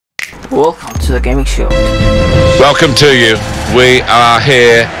Welcome to the Gaming Sheld. Welcome to you. We are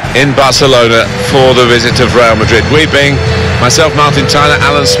here in Barcelona for the visit of Real Madrid. We being myself, Martin Tyler,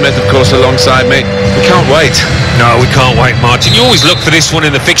 Alan Smith, of course, alongside me. We can't wait. No, we can't wait, Martin. You always look for this one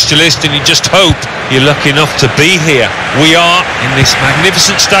in the fixture list and you just hope you're lucky enough to be here. We are in this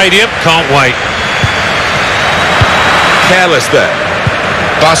magnificent stadium. Can't wait. Careless there.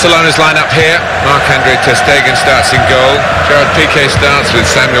 Barcelona's line-up here. Marc-Andre ter Stegen starts in goal. Gerard Piqué starts with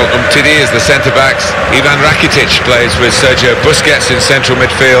Samuel Umtiti as the centre-backs. Ivan Rakitic plays with Sergio Busquets in central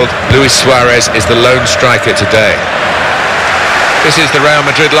midfield. Luis Suarez is the lone striker today. This is the Real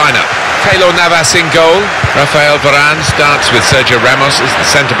Madrid line-up. Keylor Navas in goal. Rafael Varane starts with Sergio Ramos as the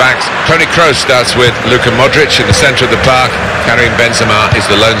centre-backs. Toni Kroos starts with Luka Modric in the centre of the park. Karim Benzema is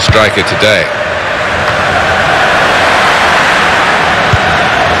the lone striker today.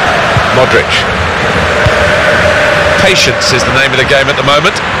 Modric. Patience is the name of the game at the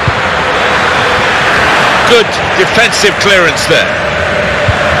moment. Good defensive clearance there.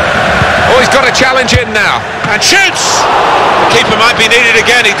 Oh, he's got a challenge in now. And shoots! The keeper might be needed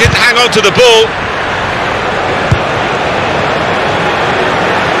again. He didn't hang on to the ball.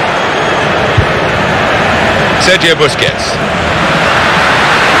 Sergio Busquets.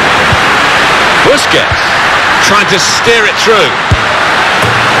 Busquets trying to steer it through.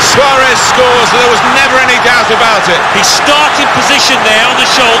 Suarez scores, and there was never any doubt about it. His starting position there on the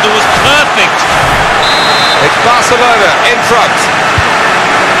shoulder was perfect. It's Barcelona in front.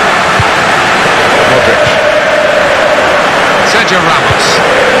 Modric. Sergio Ramos.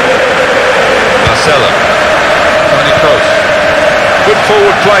 Marcelo. Toni Kroos. Good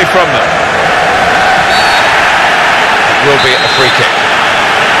forward play from them. It will be a free kick.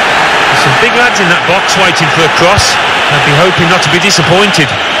 There's some big lads in that box waiting for a cross. I'd be hoping not to be disappointed.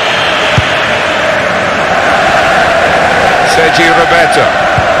 Sergio Roberto.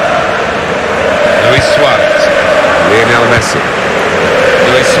 Luis Suarez. Lionel Messi.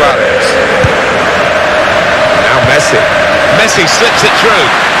 Luis Suarez. Now Messi. Messi slips it through.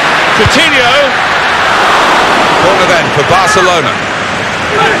 Coutinho. Corner then for Barcelona.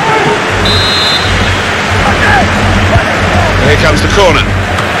 Here comes the corner.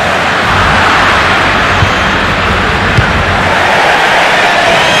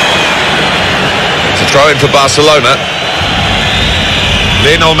 It's a throw in for Barcelona.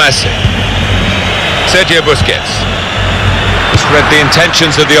 Lionel Messi. Sergio Busquets. Just read the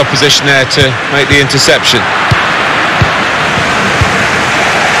intentions of the opposition there to make the interception.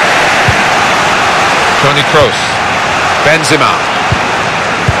 Toni Kroos. Benzema.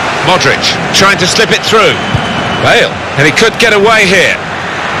 Modric trying to slip it through. Bale. And he could get away here.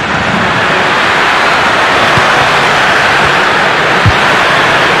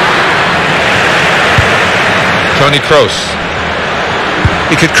 Toni Kroos.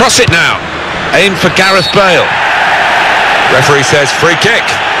 He could cross it now. Aim for Gareth Bale. Referee says free kick.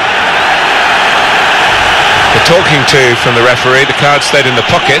 The talking to from the referee. The card stayed in the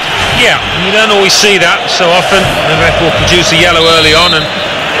pocket. Yeah, you don't always see that so often. The ref will produce a yellow early on and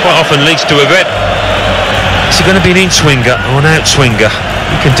quite often leads to a red. Is it going to be an in-swinger or an out-swinger?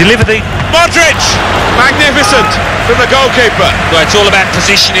 He can deliver the... Modric! Magnificent from the goalkeeper. Well, it's all about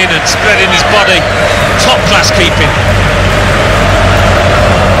positioning and spreading his body. Top-class keeping.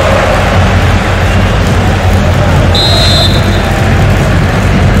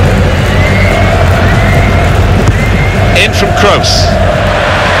 In from Kroos.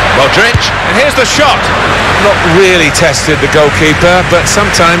 Modric, and here's the shot. Not really tested the goalkeeper, but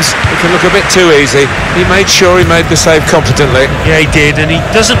sometimes it can look a bit too easy. He made sure he made the save competently. Yeah, he did, and he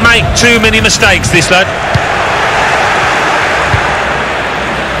doesn't make too many mistakes, this lad.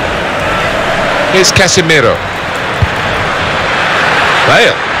 Here's Casemiro.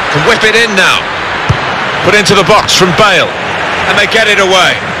 Bale can whip it in now. Put into the box from Bale, and they get it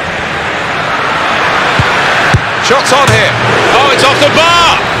away. Shots on here. Oh, it's off the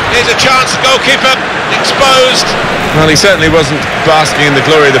bar. Here's a chance, goalkeeper exposed. Well, he certainly wasn't basking in the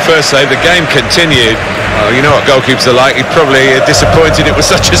glory of the first save. The game continued. Well, you know what goalkeepers are like. He's probably disappointed it was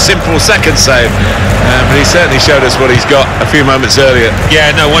such a simple second save. But he certainly showed us what he's got a few moments earlier.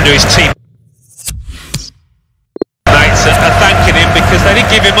 Yeah, no wonder his team mates are thanking him because they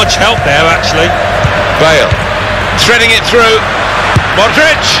didn't give him much help there, actually. Bale threading it through.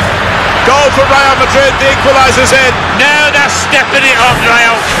 Modric. Goal for Real Madrid, the equaliser's in. Now they're stepping it up,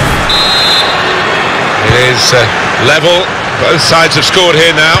 Real. It is level. Both sides have scored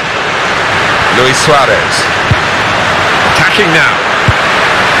here now. Luis Suarez. Attacking now.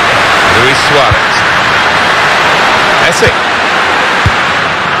 Luis Suarez. Messi.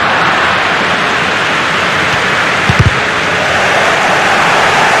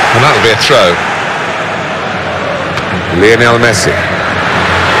 And that'll be a throw. Lionel Messi.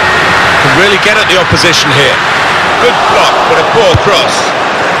 Can really get at the opposition here. Good block, but a poor cross.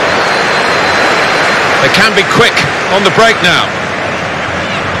 They can be quick on the break now.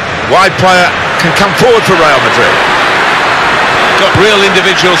 Wide player can come forward for Real Madrid. Got real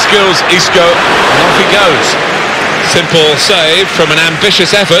individual skills, Isco, and off he goes. Simple save from an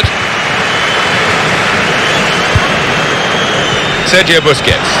ambitious effort. Sergio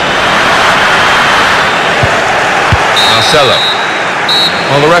Busquets. Marcelo.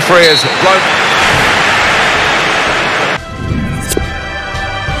 Well, the referee has blown.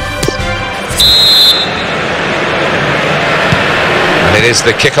 And it is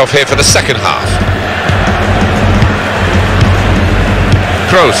the kick-off here for the second half.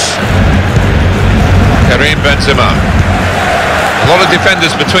 Kroos. Karim Benzema. A lot of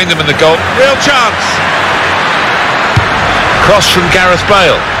defenders between them and the goal. Real chance. Cross from Gareth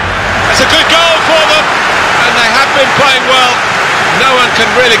Bale. That's a good goal for them. And they have been playing well. No one can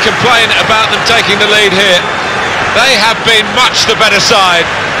really complain about them taking the lead here. They have been much the better side.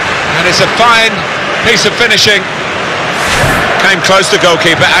 And it's a fine piece of finishing. Came close to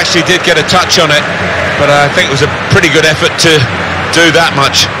goalkeeper, actually did get a touch on it. But I think it was a pretty good effort to do that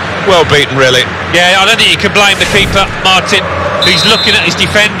much. Well beaten, really. Yeah, I don't think you can blame the keeper, Martin. He's looking at his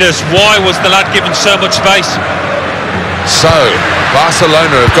defenders. Why was the lad given so much space? So,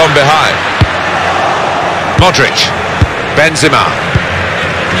 Barcelona have gone behind. Modric. Benzema.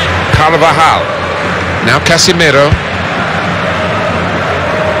 Carvajal. Now Casemiro.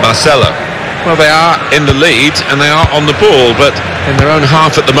 Marcelo. Well, they are in the lead and they are on the ball, but in their own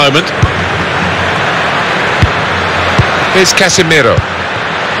half at the moment. Here's Casemiro.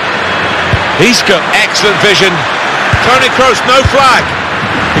 He's got excellent vision. Toni Kroos, no flag.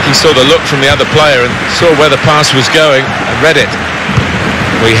 I think he saw the look from the other player and saw where the pass was going and read it.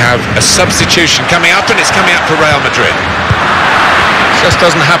 We have a substitution coming up, and it's coming up for Real Madrid. It just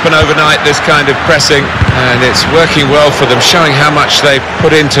doesn't happen overnight, this kind of pressing, and it's working well for them, showing how much they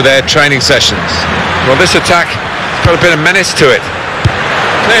put into their training sessions. Well, this attack has got a bit of menace to it.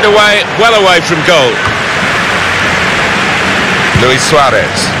 Cleared away, well away from goal. Luis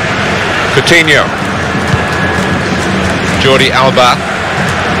Suarez. Coutinho. Jordi Alba.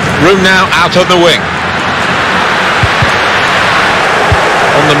 Room now out on the wing.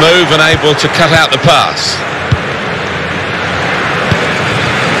 On the move and able to cut out the pass.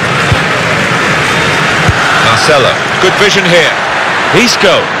 Marcelo. Good vision here.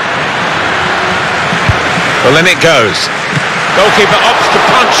 Isco. Well, then it goes. Goalkeeper opts to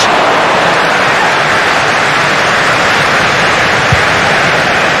punch.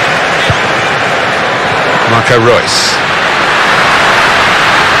 Marco Reus.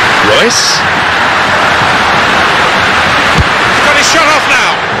 Reus. He's got his shot off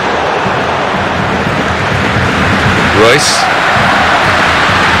now. Reus.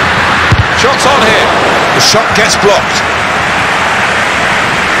 Shots on here. The shot gets blocked.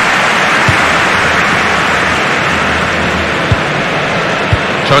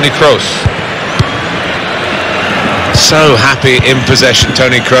 Toni Kroos. So happy in possession,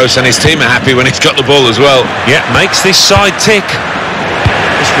 Toni Kroos, and his team are happy when he's got the ball as well. Yeah, makes this side tick.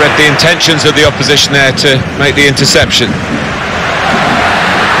 Just read the intentions of the opposition there to make the interception.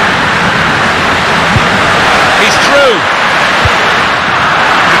 He's through.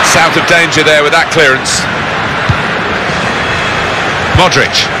 It's out of danger there with that clearance.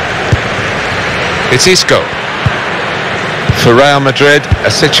 Modric. It's Isco. For Real Madrid,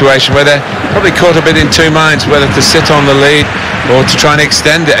 a situation where they're probably caught a bit in two minds whether to sit on the lead or to try and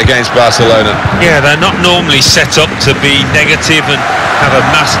extend it against Barcelona. Yeah, they're not normally set up to be negative and have a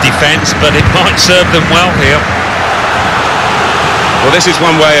mass defence, but it might serve them well here. Well, this is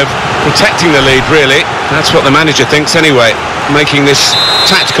one way of protecting the lead, really. That's what the manager thinks anyway, making this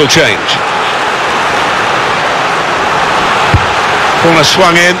tactical change. Corner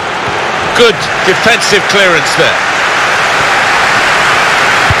swung in. Good defensive clearance there.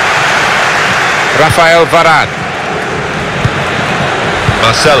 Rafael Varane.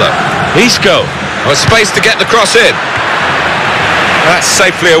 Marcelo. Isco. Well, space to get the cross in. That's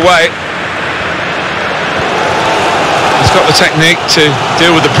safely away. He's got the technique to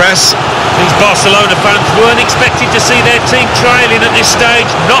deal with the press. These Barcelona fans weren't expected to see their team trailing at this stage.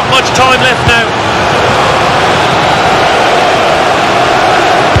 Not much time left now.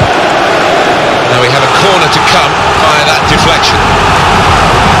 Now we have a corner to come via that deflection.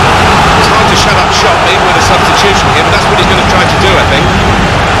 It's hard to shut up shop even with a substitution here, but that's what he's going to try to do, I think.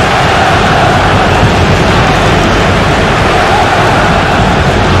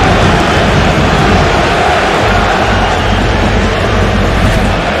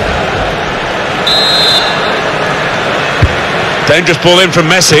 Dangerous ball in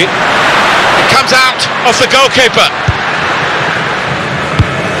from Messi. It comes out off the goalkeeper.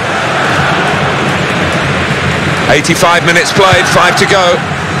 85 minutes played, 5 to go.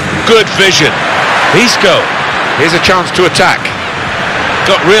 Good vision. Isco. Here's a chance to attack.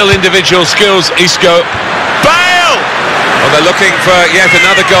 Got real individual skills, Isco. Bale! Well, they're looking for yet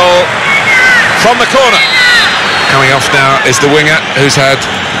another goal from the corner. Coming off now is the winger, who's had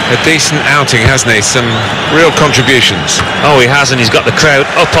a decent outing, hasn't he? Some real contributions. Oh, he has, and he's got the crowd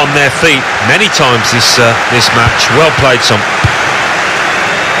up on their feet many times this match. Well played, son.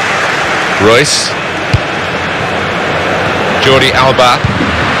 Royce. Jordi Alba.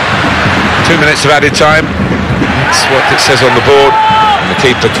 2 minutes of added time. That's what it says on the board. And the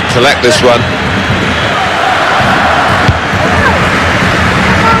keeper can collect this one.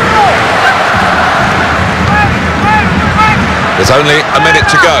 There's only a minute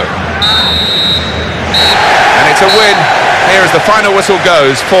to go. And it's a win. Here as the final whistle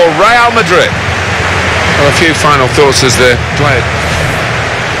goes for Real Madrid. Well, a few final thoughts as the play